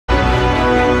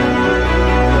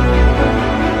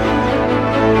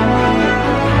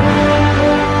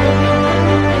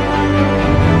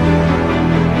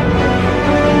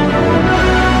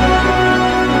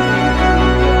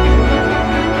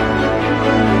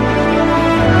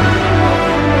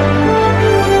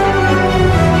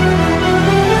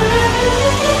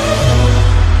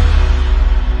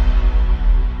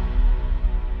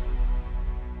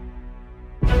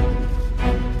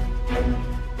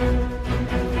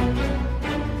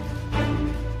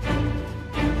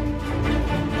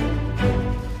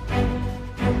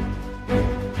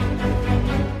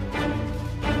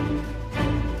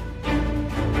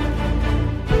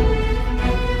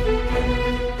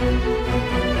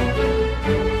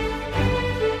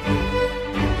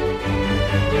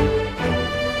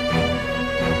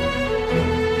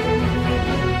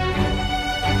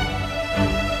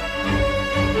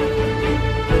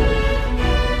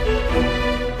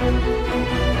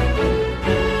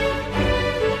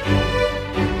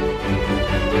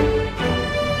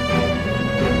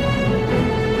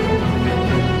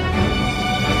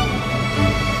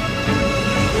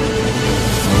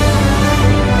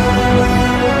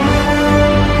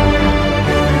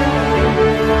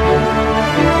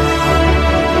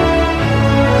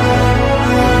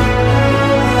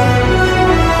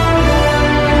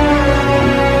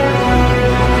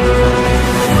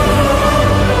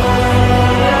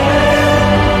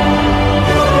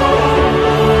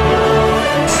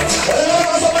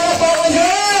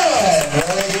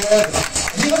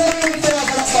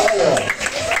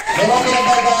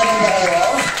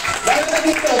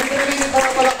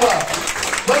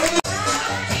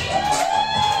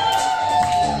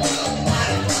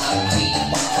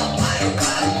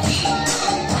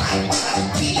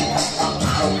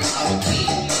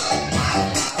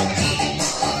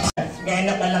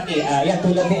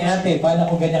kalaki. Paano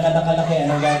kung ganyan ka na kalaki?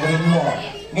 Anong gagawin mo?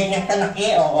 Ganyan kalaki?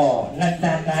 Oo.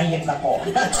 Nagdadayet ako.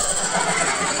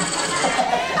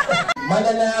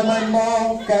 Malalaman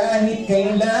mo kahit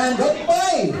kailan.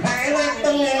 Goodbye! Hanap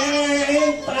na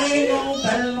tayo ng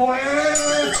dalawa.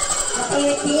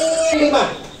 Lima.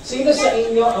 Sino sa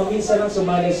inyo ang minsan lang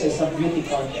sumali sa isang beauty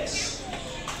contest?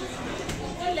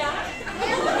 Wala.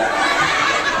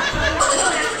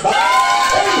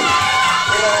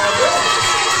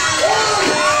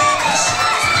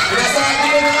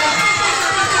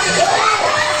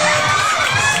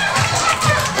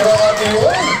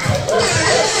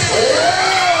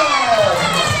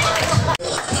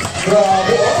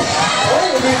 Grabe, oh!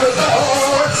 Ay, umikot na!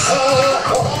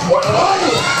 Ay!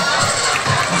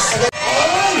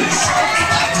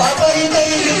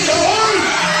 Papahintay-hintay ka!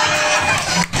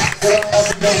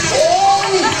 Grabe!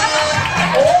 Ay!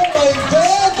 Oh my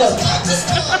God!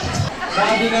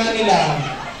 Sabi nga nila,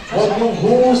 huwag mong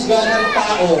humusga ng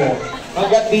tao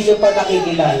hanggat di nyo pa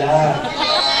nakikilala.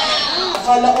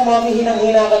 Akala ko, mami,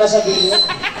 hinang-hina ka na sa video.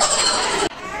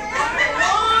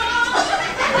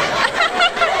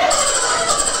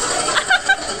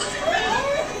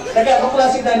 Teka, anong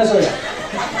klaseng dinosaur yan?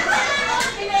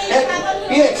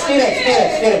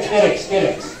 T-Rex.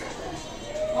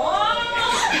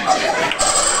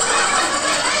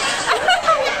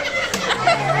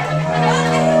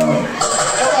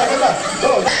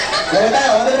 Go! Gawin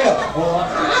tayo, ano rin ko?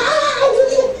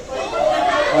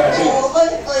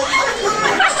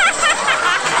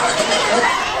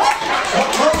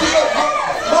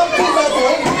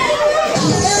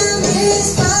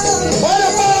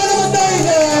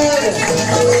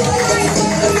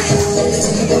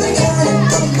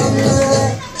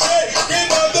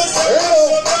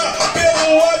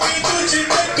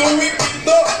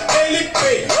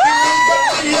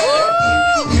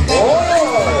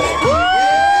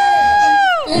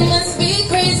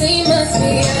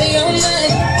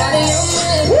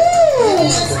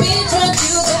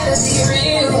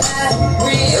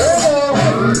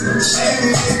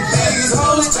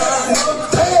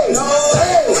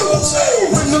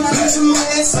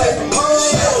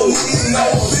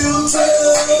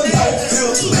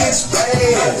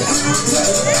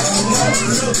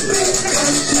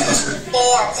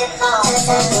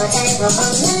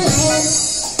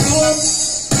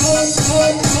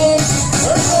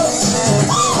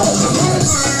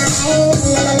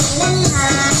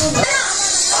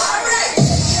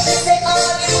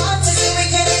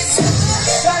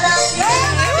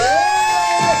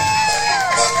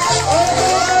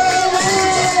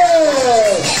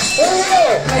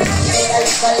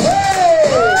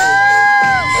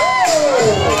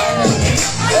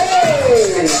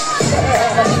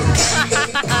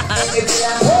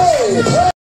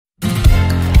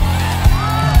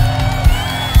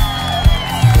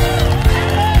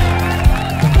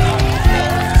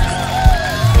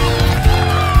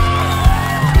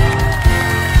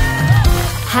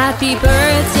 Happy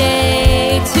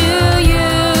birthday to you.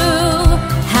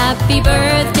 Happy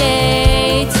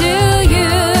birthday to you.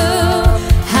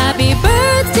 Happy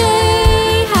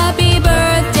birthday, happy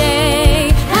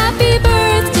birthday, happy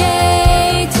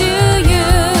birthday to you.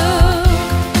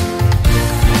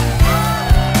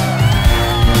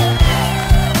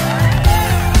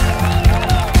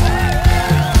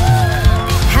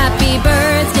 Happy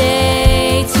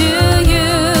birthday to you.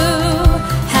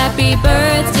 Happy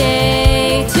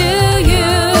birthday to you.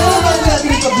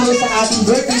 Sa ating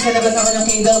birthday celebration ng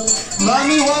Kingdom.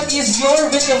 Mommy, what is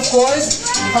your wish, of course,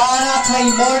 para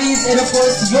kay Moriz, and of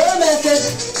course, your message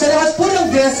sa lahat po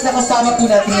ng guests na kasama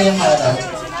po natin ngayong araw?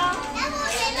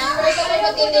 First of all,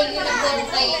 mag-thank you lang po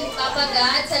kay Papa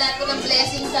God sa lahat po ng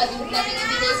blessings na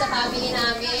binibigay sa family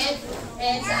namin.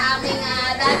 And sa aming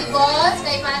daddy boss,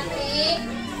 kay Patrick.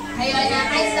 Ayun,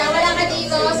 kahit na wala ka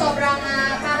dito, sobrang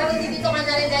kakaroon dito ka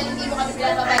na rin dahil hindi mo kami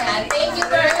pinapabayaan. Thank you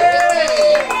for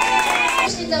everything.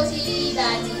 Gusto daw si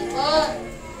daddy ko.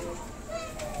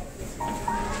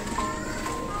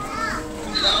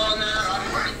 Hello na,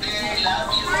 happy birthday, love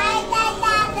you.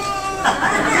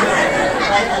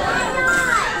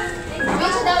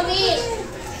 Wish daw, wish.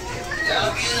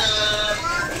 Love you na.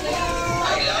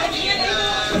 I love you na.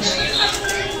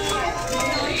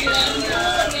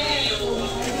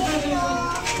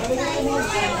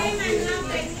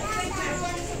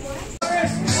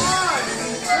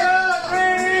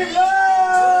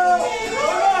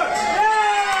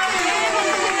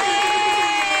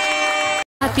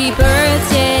 Happy birthday.